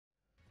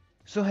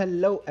So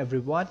hello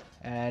everyone,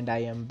 and I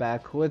am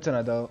back with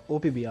another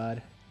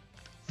Opbr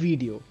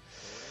video.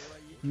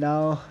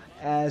 Now,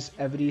 as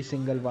every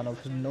single one of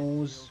us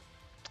knows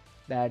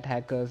that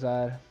hackers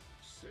are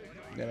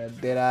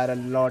there are a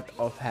lot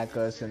of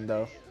hackers in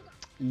the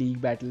league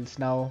battles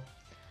now,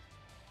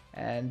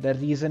 and the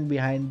reason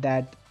behind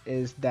that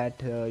is that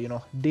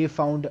they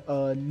found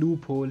a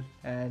loophole,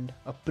 and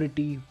a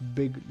pretty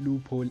big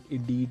loophole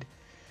indeed.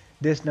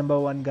 This number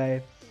one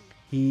guy,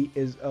 he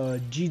is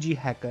a GG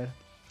hacker,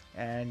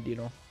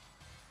 and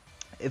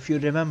if you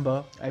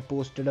remember, I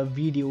posted a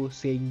video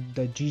saying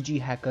the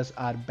GG hackers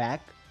are back,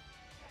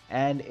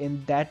 and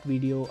in that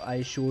video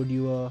I showed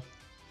you a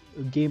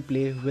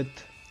gameplay with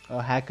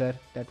a hacker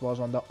that was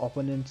on the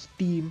opponent's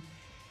team,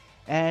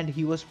 and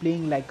he was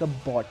playing like a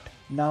bot.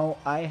 Now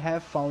I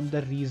have found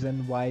the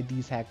reason why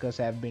these hackers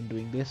have been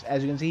doing this.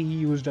 As you can see, he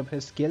used up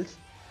his skills.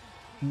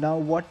 Now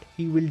what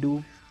he will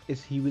do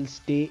is he will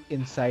stay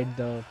inside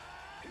the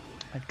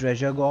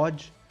treasure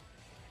gorge,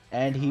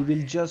 and he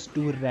will just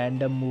do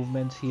random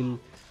movements. He'll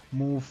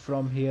move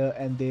from here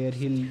and there,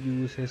 he'll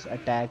use his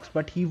attacks,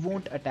 but he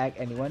won't attack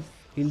anyone.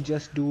 He'll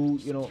just do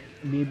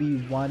maybe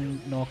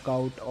one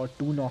knockout or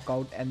two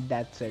knockout, and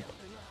that's it.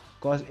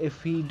 Because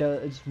if he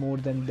does more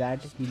than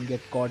that, he'll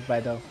get caught by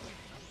the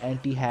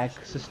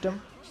anti-hack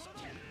system.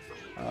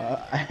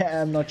 I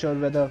am not sure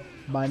whether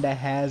Bandai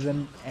has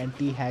an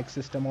anti-hack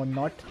system or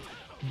not,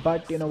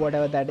 but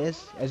whatever that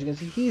is, as you can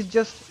see, he's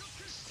just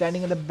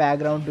standing in the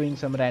background doing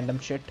some random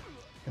shit,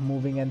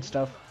 moving and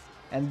stuff,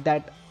 and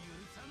that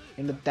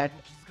that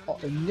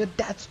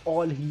that's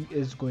all he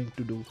is going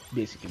to do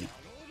basically.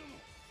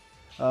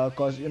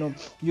 Cause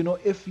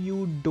if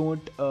you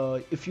don't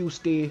if you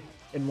stay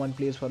in one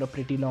place for a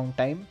pretty long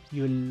time,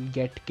 you'll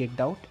get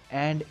kicked out,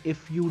 and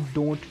if you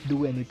don't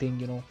do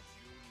anything,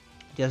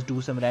 just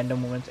do some random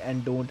movements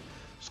and don't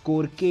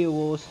score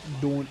KOs,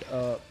 don't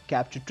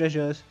capture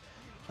treasures,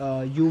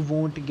 you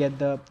won't get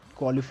the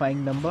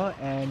qualifying number,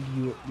 and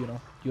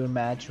your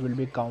match will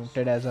be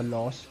counted as a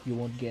loss. You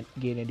won't gain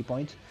any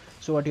points.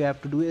 So what you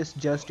have to do is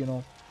just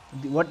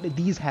what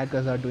these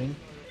hackers are doing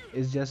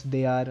is just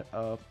they are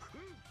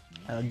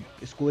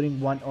scoring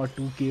one or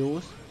two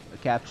KOs,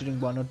 capturing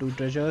one or two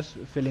treasures,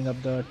 filling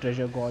up the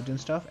treasure gorge and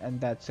stuff,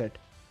 and that's it.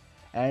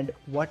 And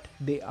what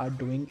they are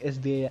doing is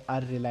they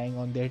are relying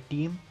on their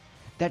team,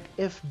 that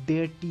if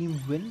their team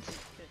wins,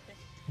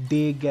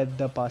 they get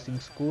the passing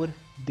score,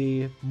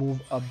 they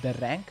move up the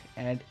rank,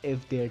 and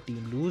if their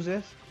team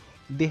loses,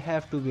 they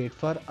have to wait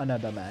for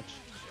another match.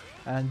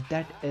 And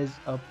that is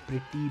a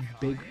pretty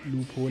big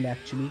loophole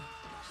actually.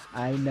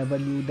 I never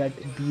knew that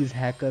these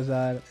hackers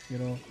are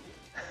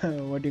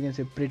what you can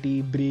say,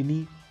 pretty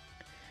brainy.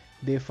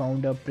 They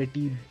found a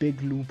pretty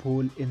big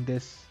loophole in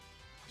this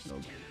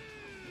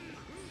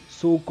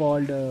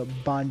so-called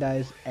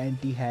Bandai's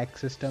anti-hack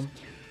system.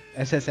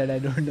 As I said, I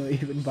don't know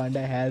even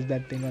Bandai has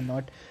that thing or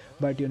not,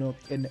 but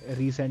in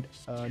recent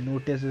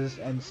notices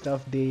and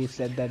stuff, they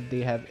said that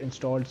they have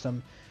installed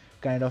some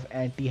kind of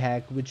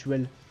anti-hack which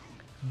will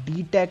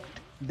detect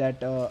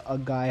that a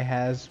guy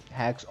has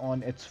hacks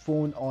on its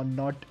phone or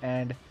not,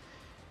 and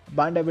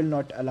Bandai will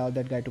not allow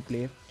that guy to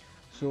play.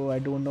 So I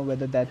don't know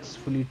whether that's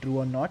fully true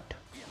or not,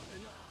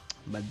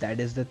 but that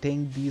is the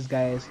thing. These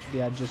guys,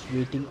 they are just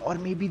waiting, or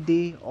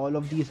maybe all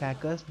of these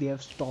hackers, they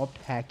have stopped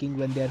hacking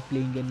when they are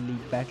playing in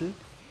league battle.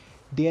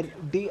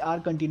 They are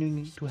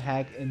continuing to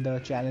hack in the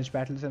challenge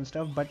battles and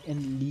stuff, but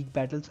in league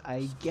battles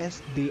I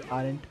guess they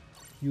aren't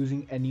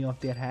using any of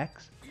their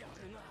hacks.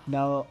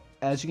 Now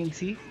as you can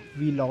see,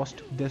 we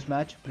lost this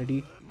match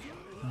pretty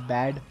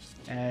bad,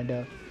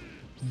 and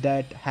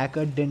that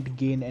hacker didn't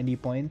gain any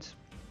points.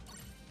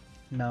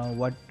 Now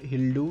what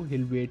he'll do,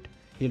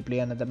 he'll play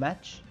another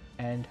match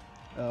and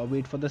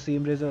wait for the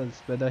same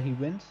results. Whether he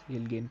wins,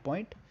 he'll gain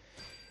point.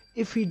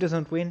 If he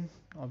doesn't win,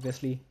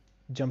 obviously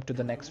jump to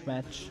the next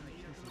match.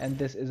 And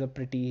this is a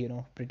pretty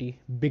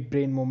big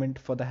brain moment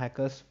for the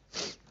hackers.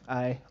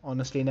 I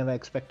honestly never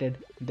expected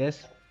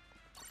this.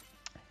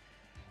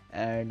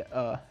 And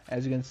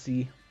as you can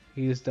see,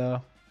 he is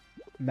the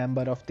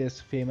member of this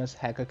famous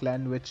hacker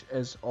clan which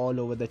is all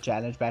over the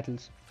challenge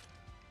battles.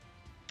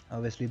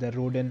 Obviously the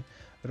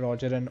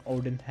Roger and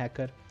Odin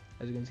hacker.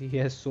 As you can see, he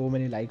has so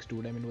many likes,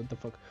 dude. I mean, what the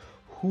fuck?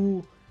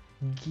 Who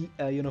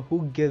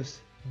who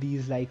gives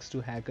these likes to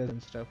hackers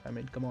and stuff? I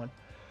mean, come on.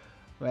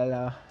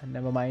 Well,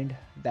 never mind.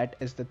 That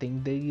is the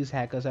thing. These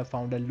hackers have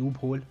found a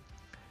loophole.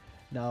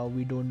 Now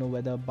we don't know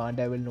whether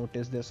Bandai will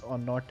notice this or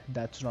not.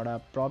 That's not our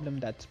problem.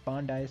 That's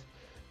Bandai's.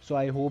 So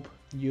I hope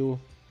you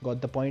got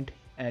the point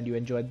and you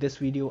enjoyed this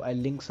video. I'll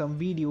link some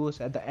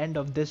videos at the end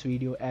of this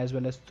video, as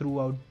well as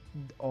throughout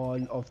all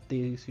of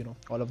these,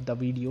 all of the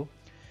video,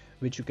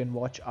 which you can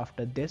watch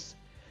after this.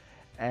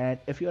 And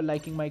if you're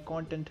liking my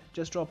content,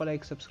 just drop a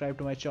like, subscribe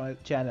to my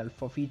channel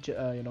for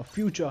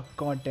future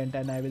content,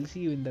 and I will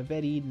see you in the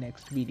very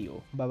next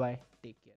video. Bye bye.